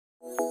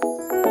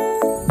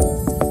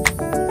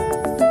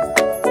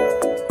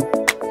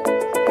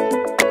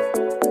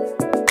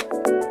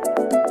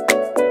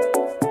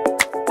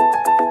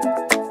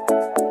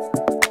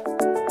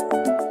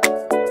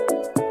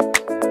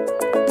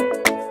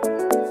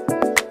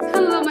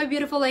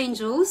beautiful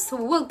angels,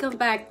 welcome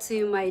back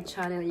to my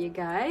channel, you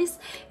guys.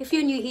 If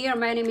you're new here,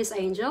 my name is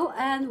Angel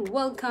and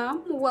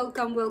welcome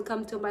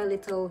to my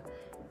little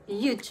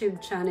YouTube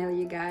channel,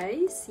 you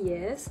guys.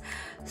 Yes,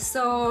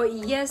 so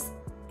yes,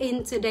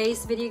 in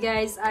today's video,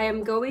 guys, I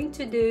am going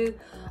to do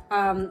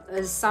a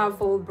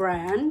Zaful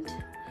brand.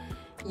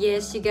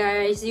 Yes, you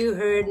guys, you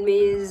heard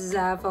me,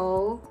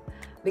 Zaful,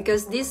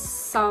 because this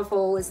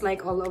Zaful is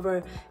like all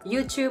over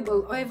YouTube,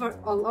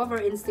 all over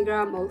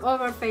Instagram, all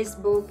over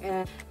Facebook,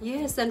 and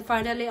yes, and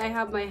finally I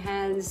have my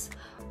hands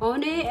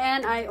on it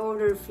and I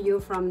ordered few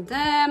from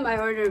them. I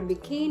ordered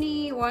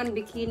bikini, 1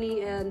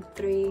 bikini and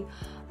 3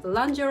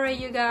 lingerie,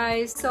 you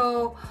guys.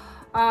 So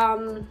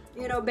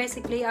you know,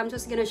 basically I'm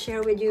just gonna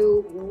share with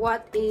you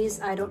what is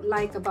I don't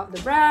like about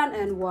the brand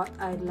and what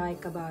I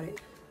like about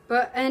it.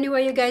 But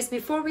anyway, you guys,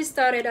 before we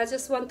started, I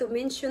just want to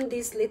mention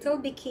this little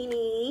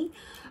bikini.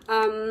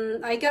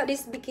 I got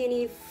this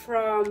bikini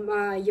from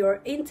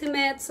Your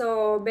Intimate.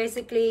 So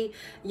basically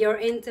Your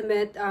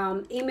Intimate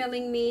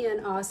emailing me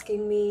and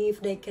asking me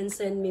if they can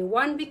send me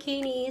 1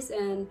 bikinis,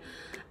 and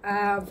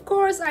of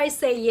course I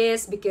say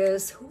yes,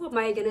 because who am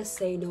I gonna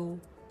say no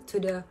to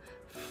the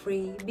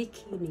free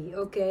bikini?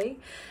 Okay,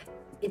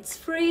 it's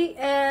free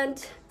and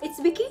it's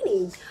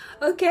bikini.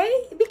 Okay,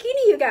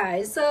 bikini, you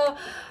guys. So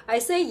I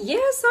say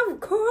yes,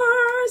 of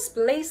course,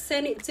 please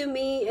send it to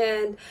me.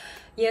 And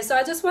yeah, so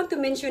I just want to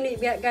mention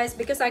it, guys,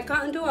 because I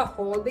can't do a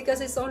haul because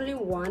it's only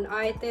 1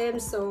 item.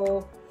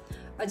 So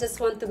I just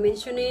want to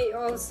mention it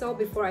also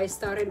before I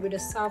started with the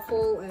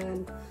Zaful.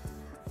 And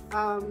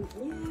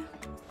yeah,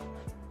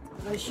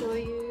 I'll show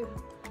you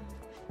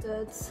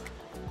that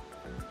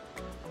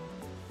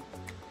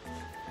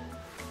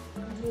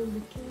the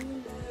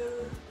bikini there.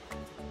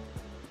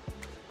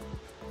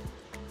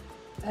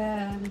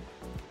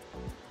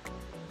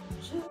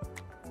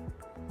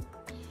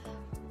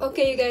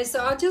 Okay, you guys,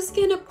 so I'm just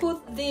gonna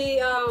put the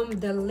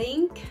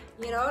link,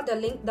 you know, the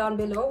link down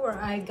below where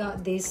I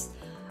got this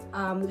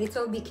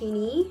little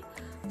bikini.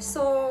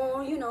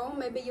 So you know,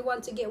 maybe you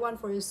want to get one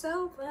for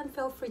yourself, and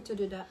feel free to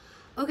do that.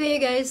 Okay, you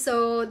guys,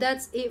 so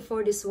that's it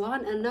for this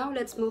one, and now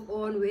let's move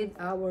on with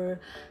our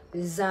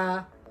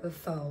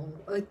Zaful.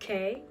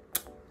 Okay,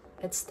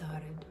 let's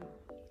start it.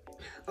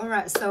 All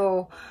right,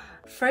 so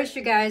first,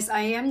 you guys,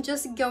 I am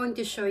just going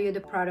to show you the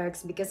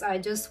products because I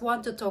just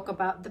want to talk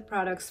about the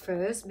products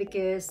first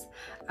because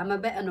I'm a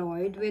bit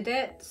annoyed with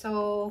it.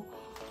 So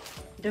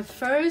the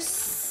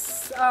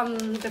first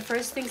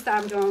things that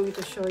I'm going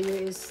to show you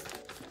is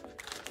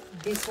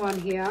this one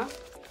here.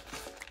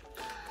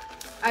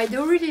 I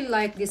do really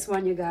like this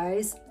one, you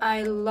guys.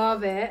 I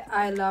love it.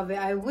 I love it.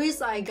 I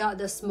wish I got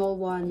the small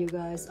one, you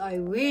guys. I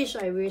wish,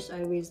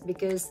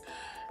 because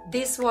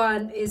this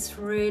one is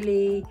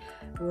really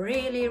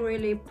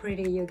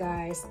pretty, you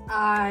guys.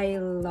 I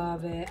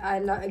love it. I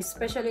love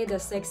especially the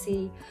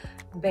sexy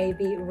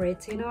baby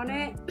written on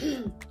it.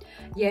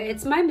 Yeah,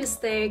 it's my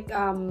mistake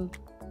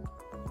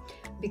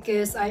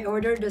because I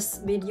ordered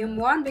this medium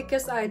one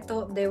because I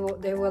thought they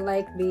will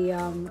like be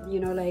you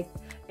know, like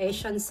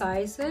Asian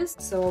sizes.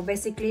 So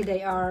basically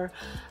they are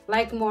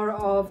like more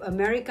of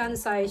American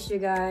size, you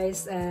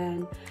guys.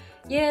 And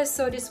yes,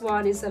 so this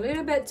one is a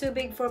little bit too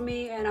big for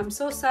me, and I'm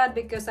so sad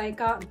because I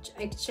can't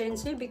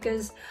exchange it,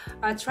 because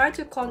I tried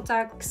to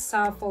contact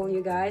Zaful,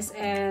 you guys,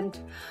 and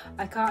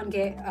I can't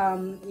get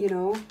you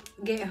know,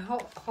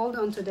 hold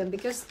on to them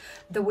because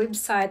the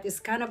website is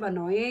kind of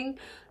annoying.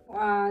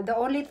 The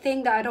only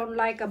thing that I don't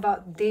like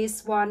about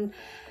this one,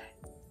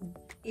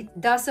 it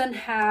doesn't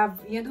have,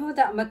 you know,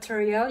 that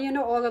material, you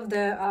know, all of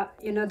the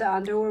you know, the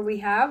underwear we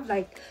have,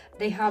 like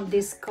they have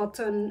this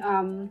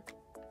cotton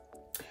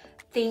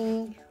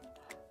thing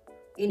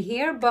in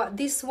here, but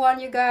this one,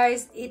 you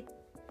guys, it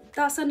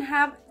doesn't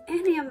have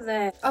any of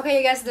that. Okay,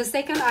 you guys, the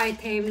second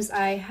items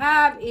I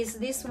have is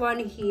this one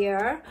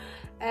here,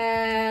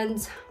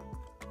 and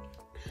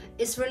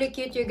it's really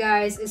cute, you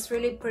guys. It's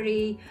really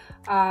pretty.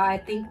 I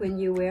think when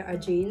you wear a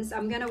jeans,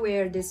 I'm gonna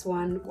wear this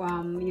one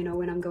you know,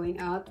 when I'm going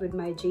out with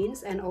my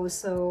jeans, and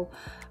also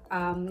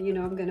you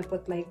know, I'm gonna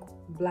put like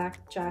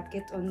black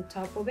jacket on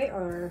top of it,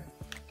 or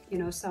you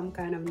know, some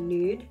kind of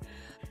nude.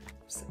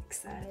 So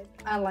excited.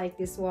 I like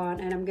this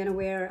one, and I'm gonna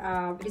wear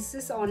this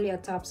is only a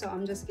top, so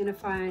I'm just gonna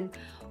find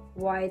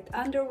white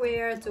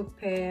underwear to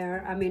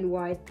pair, I mean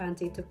white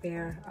panty to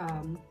pair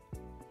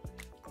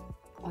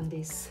on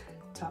this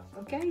top.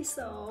 Okay,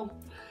 so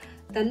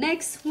the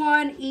next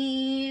one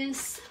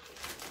is,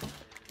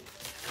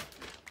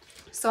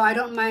 so I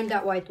don't mind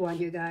that white one,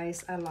 you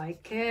guys. I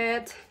like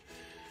it.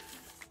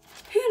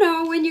 You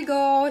know, when you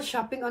go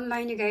shopping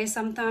online, you guys,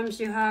 sometimes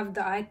you have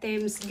the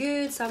items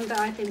good, some of the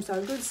items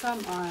are good,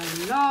 some are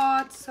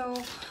not. So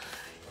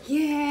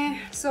yeah,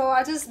 so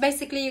I just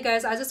basically, you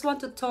guys, I just want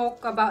to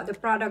talk about the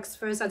products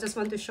first. I just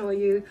want to show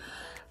you,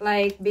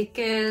 like,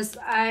 because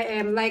I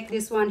am like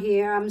this one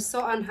here, I'm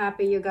so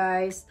unhappy, you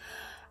guys.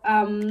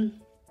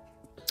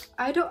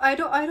 I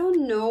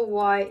don't know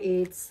why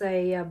it's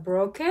a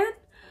broken.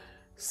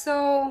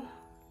 So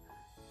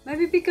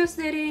maybe because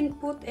they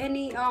didn't put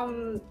any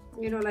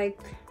you know, like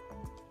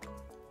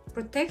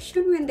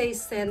protection when they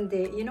send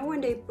it. You know,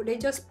 when they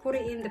just put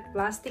it in the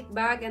plastic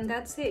bag and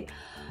that's it.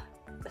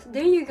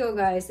 There you go,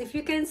 guys. If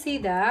you can see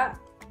that,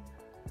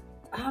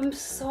 I'm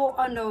so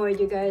annoyed,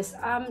 you guys.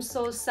 I'm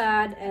so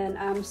sad, and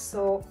I'm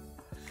so,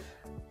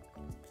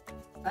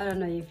 I don't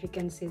know if you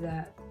can see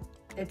that.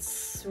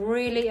 It's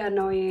really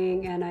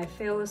annoying, and I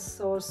feel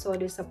so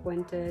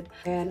disappointed,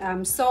 and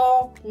I'm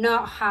so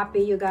not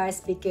happy, you guys,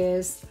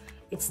 because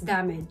it's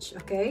damaged.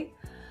 Okay,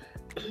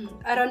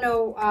 I don't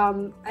know,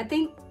 I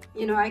think,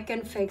 you know, I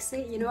can fix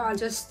it. You know, I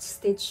just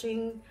stitch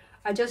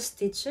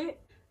it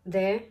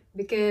there,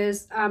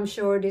 because I'm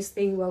sure this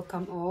thing will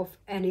come off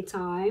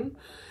anytime.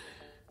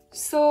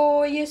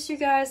 So yes, you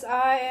guys,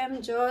 I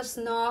am just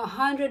not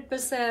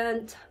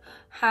 100%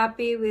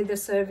 happy with the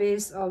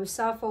service of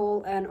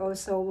Zaful, and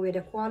also with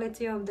the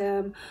quality of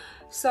them.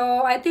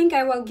 So I think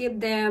I will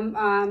give them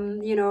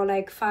you know,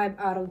 like 5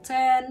 out of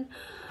 10,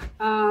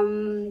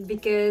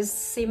 because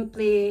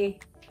simply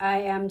I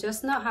am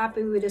just not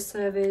happy with the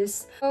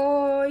service.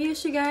 So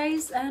yes, you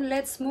guys, and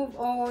let's move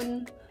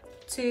on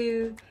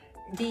to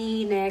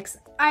the next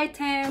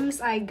items.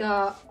 I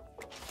got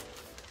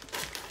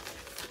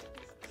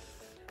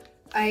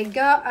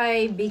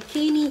a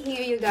bikini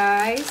here, you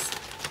guys.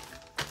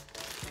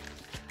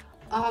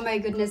 Oh my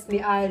goodness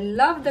me, I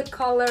love the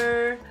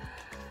color,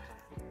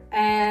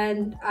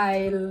 and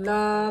I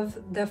love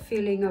the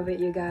feeling of it,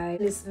 you guys.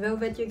 This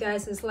velvet, you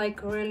guys, is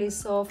like really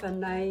soft and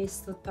nice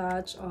to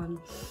touch on,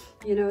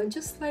 you know,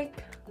 just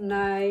like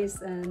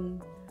nice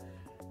and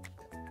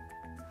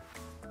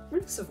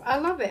really soft. I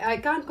love it. I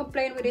can't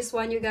complain with this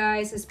one, you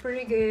guys. It's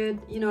pretty good.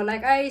 You know,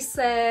 like I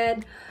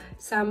said,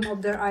 some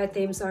of their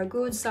items are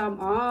good, some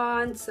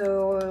aren't.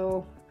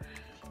 So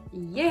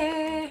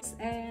yes,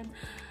 and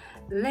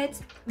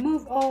let's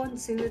move on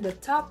to the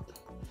top.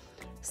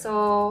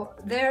 So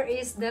there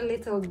is the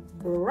little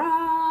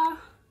bra.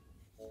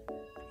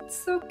 It's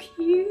so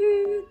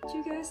cute,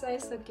 you guys.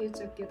 It's so cute,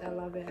 so cute. I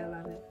love it, I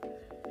love it.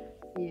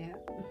 Yeah,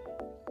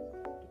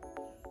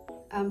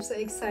 I'm so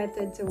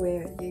excited to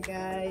wear it, you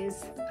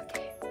guys.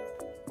 Okay,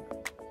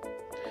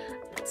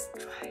 let's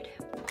try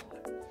them on,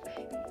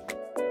 baby.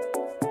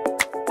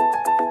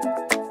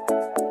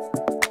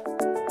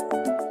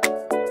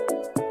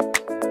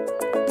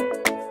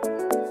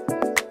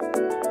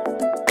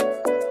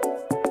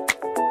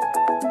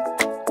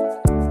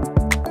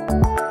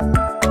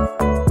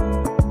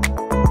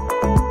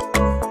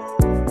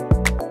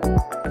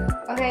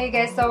 Okay,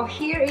 guys, so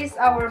here is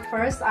our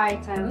first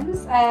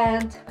items,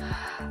 and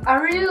I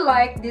really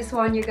like this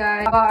one, you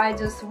guys. I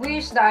just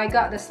wish that I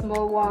got the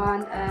small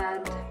one,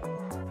 and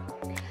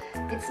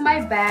it's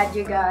my bad,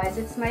 you guys.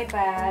 It's my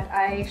bad.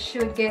 I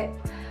should get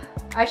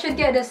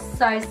the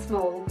size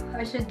small.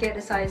 I should get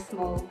the size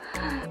small,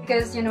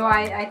 because, you know,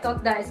 I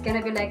thought that it's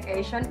gonna be like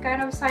Asian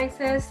kind of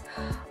sizes,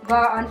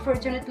 but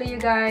unfortunately, you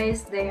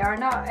guys, they are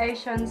not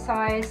Asian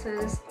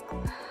sizes,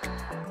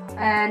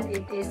 and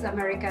it is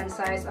American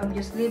size,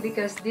 obviously,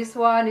 because this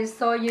one is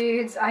so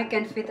huge. I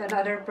can fit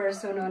another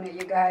person on it,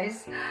 you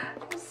guys.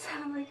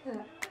 Like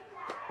that.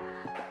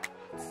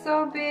 It's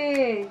so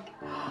big,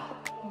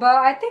 but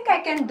I think I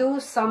can do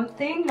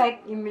something,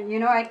 like, you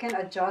know, I can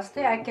adjust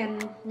it. I can,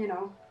 you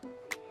know,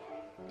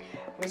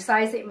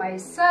 resize it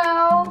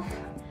myself,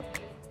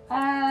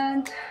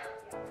 and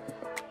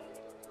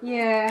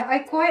yeah, I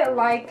quite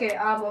like it.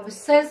 I'm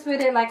obsessed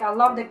with it. Like, I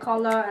love the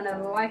color and I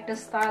like the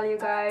style, you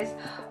guys,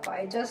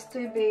 but it's just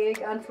too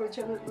big,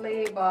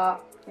 unfortunately.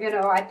 But, you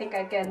know, I think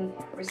I can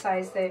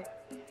resize it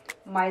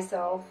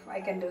myself.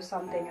 I can do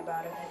something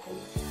about it, I think.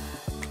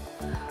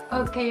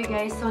 Okay, you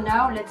guys, so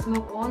now let's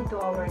move on to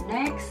our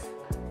next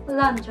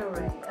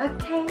lingerie.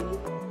 Okay,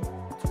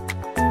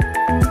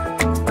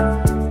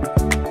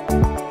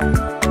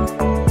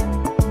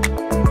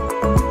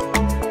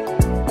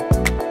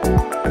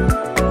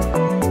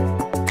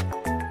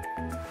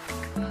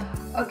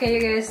 okay,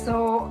 you guys,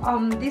 so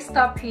this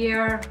top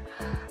here,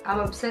 I'm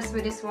obsessed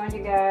with this one,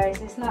 you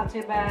guys. It's not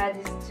too bad.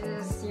 It's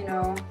just, you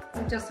know,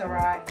 just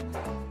alright.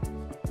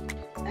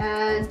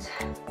 And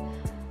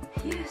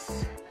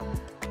yes,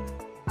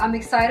 I'm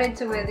excited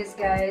to wear this,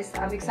 guys.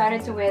 I'm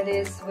excited to wear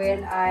this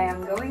when I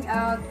am going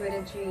out with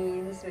the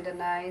jeans, with a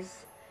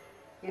nice,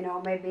 you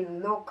know, maybe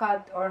low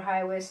cut or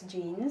high waist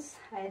jeans,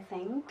 I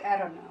think. I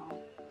don't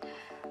know.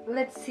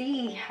 Let's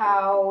see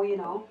how, you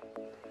know.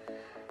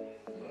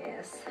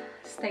 Yes,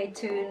 stay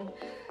tuned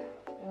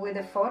with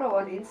the photo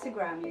on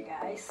Instagram, you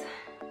guys.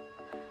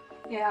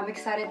 Yeah, I'm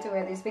excited to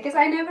wear this, because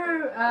I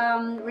never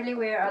really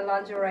wear a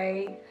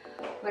lingerie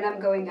when I'm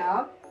going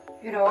out.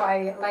 You know,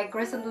 I like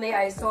recently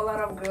I saw a lot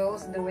of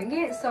girls doing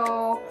it,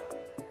 so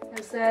I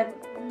said,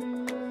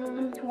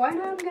 why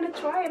not? I'm gonna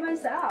try it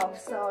myself.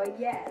 So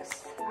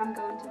yes, I'm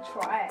going to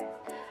try it.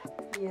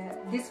 Yeah,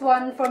 this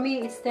one for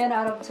me is 10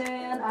 out of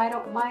 10. I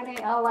don't mind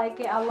it. I like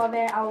it. I love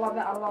it. I love it.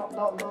 I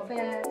love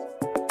it.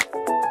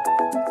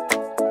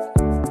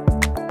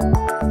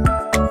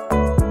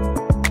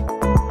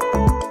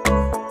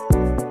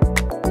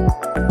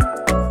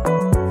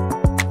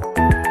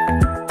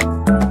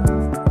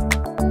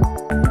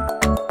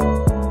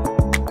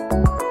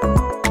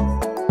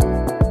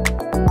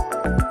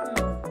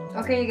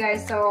 Okay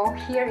guys, so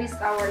here is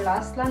our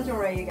last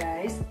lingerie, you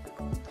guys.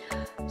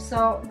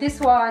 So this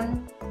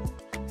one,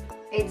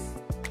 it's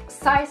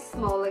size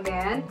small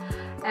again,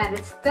 and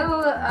it's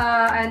still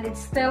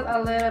a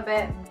little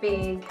bit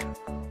big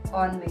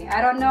on me.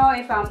 I don't know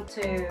if I'm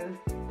too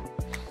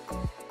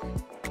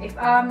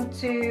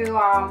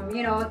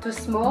you know, too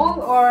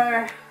small,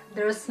 or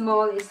the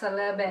small is a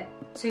little bit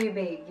too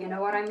big, you know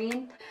what I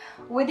mean.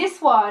 With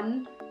this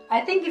one,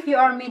 I think if you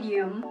are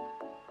medium,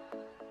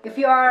 if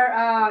you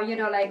are you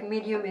know, like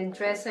medium in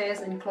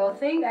dresses and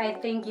clothing, I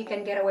think you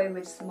can get away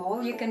with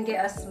small. You can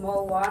get a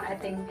small one. I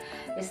think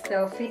it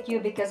still fit you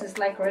because it's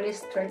like really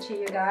stretchy,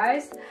 you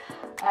guys.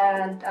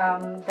 And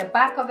the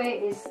back of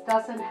it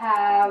doesn't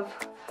have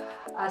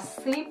a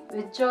zip.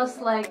 It's just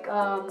like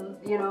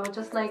you know,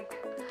 just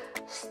like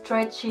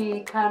stretchy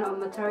kind of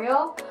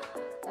material.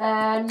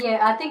 And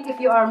yeah, I think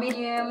if you are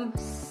medium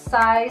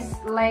size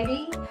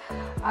lady,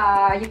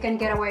 you can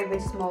get away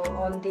with small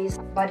on this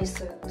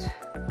bodysuit.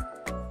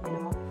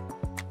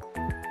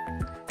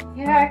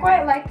 Yeah, I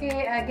quite like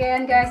it.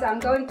 Again guys, I'm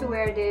going to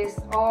wear this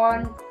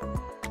on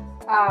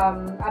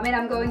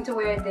I'm going to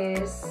wear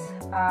this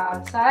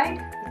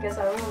outside because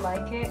I really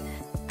like it.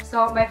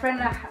 So my friend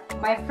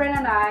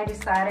and I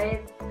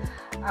decided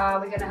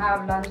we're gonna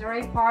have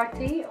lingerie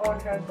party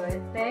on her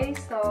birthday,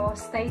 so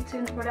stay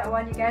tuned for that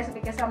one, you guys,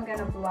 because I'm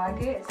gonna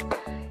vlog it.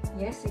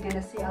 Yes, you're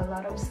gonna see a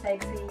lot of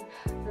sexy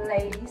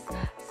ladies,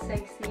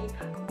 sexy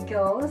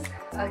girls.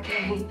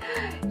 Okay.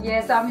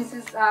 Yes,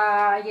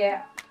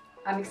 yeah,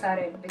 I'm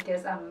excited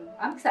because I'm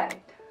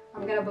excited.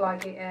 I'm gonna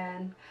vlog it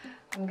and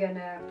I'm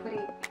gonna put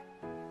it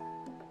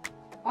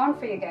on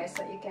for you guys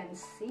so you can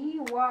see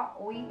what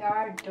we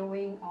are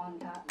doing on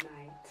that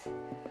night.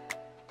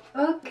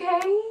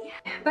 Okay,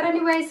 but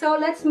anyway, so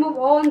let's move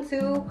on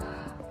to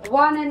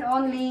one and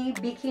only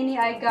bikini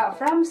I got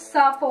from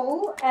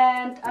Zaful,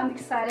 and I'm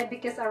excited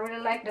because I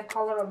really like the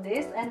color of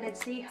this, and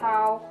let's see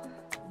how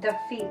the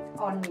fit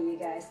on me, you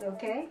guys.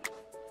 Okay,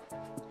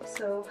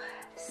 so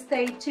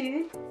stay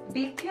tuned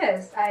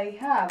because I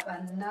have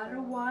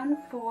another one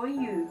for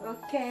you.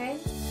 Okay.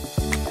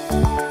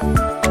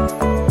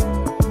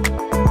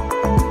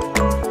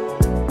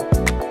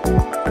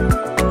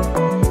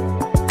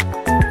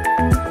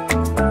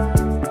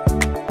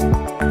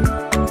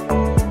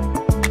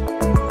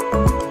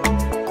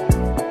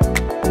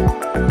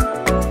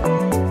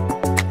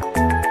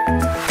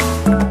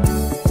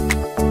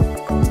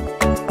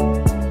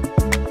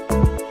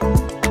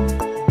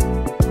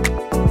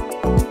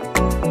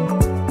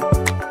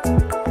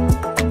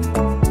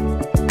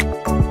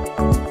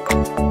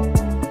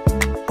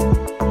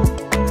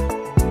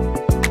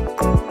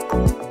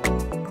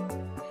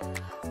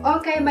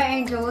 Okay, my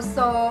angels,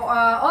 so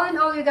all in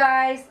all, you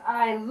guys,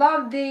 I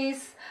love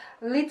this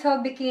little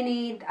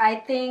bikini. I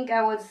think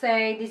I would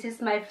say this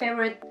is my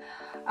favorite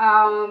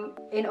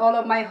in all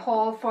of my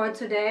haul for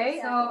today.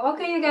 So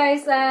okay, you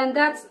guys, and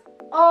that's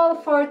all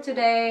for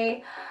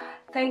today.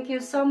 Thank you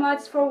so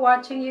much for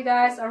watching, you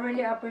guys. I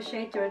really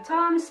appreciate your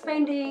time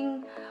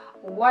spending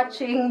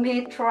watching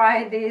me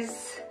try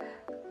this,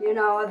 you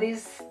know,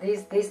 this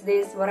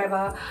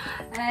whatever.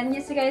 And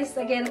yes, you guys,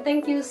 again,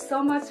 thank you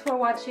so much for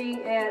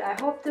watching, and I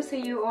hope to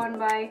see you on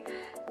my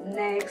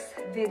next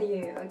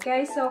video.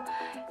 Okay, so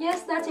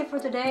yes, that's it for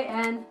today,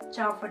 and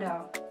ciao for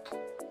now.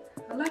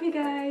 I love you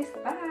guys.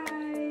 Bye.